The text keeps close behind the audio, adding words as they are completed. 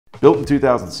Built in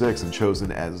 2006 and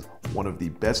chosen as one of the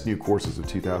best new courses of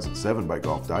 2007 by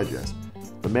Golf Digest,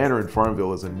 the Manor in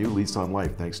Farmville is a new lease on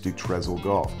life thanks to Trezel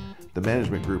Golf, the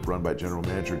management group run by General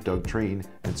Manager Doug Treen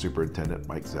and Superintendent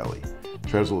Mike Zelley.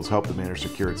 Trezel has helped the Manor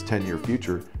secure its 10-year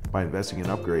future by investing in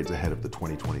upgrades ahead of the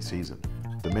 2020 season.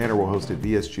 The Manor will host a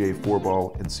VSGA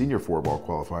Four-Ball and Senior Four-Ball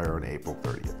qualifier on April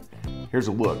 30th. Here's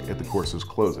a look at the course's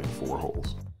closing 4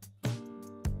 holes.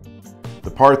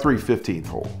 The par 3 15th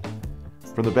hole.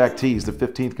 From the back tees, the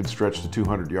 15th can stretch to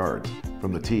 200 yards.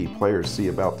 From the tee, players see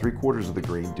about 3/4 of the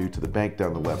green due to the bank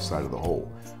down the left side of the hole.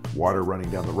 Water running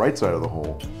down the right side of the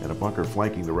hole and a bunker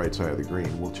flanking the right side of the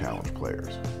green will challenge players.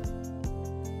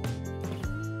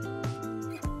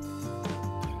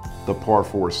 The par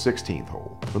 4 16th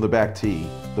hole. From the back tee,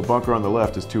 the bunker on the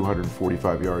left is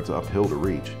 245 yards uphill to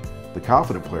reach. The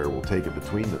confident player will take it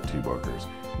between the 2 bunkers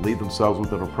and leave themselves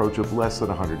with an approach of less than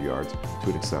 100 yards to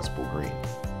an accessible green.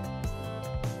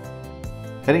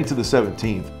 Heading to the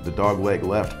 17th, the dogleg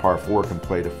left par 4 can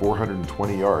play to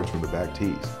 420 yards from the back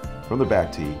tees. From the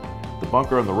back tee, the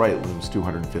bunker on the right looms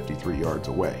 253 yards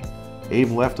away.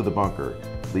 Aim left of the bunker,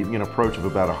 leaving an approach of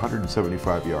about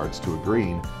 175 yards to a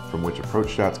green from which approach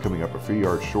shots coming up a few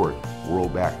yards short will roll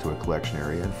back to a collection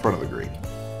area in front of the green.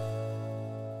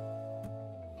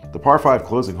 The par 5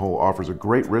 closing hole offers a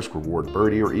great risk-reward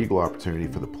birdie or eagle opportunity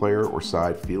for the player or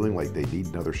side feeling like they need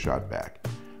another shot back.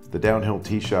 The downhill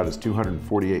tee shot is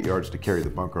 248 yards to carry the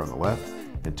bunker on the left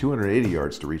and 280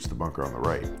 yards to reach the bunker on the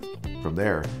right. From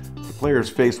there, the player is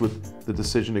faced with the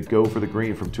decision to go for the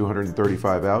green from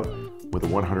 235 out with a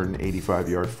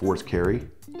 185-yard forced carry,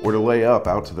 or to lay up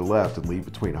out to the left and leave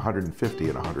between 150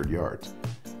 and 100 yards.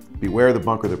 Beware the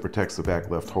bunker that protects the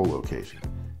back left hole location.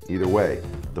 Either way,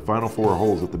 the final 4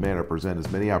 holes at the Manor present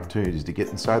as many opportunities to get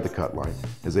inside the cut line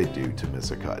as they do to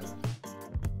miss a cut.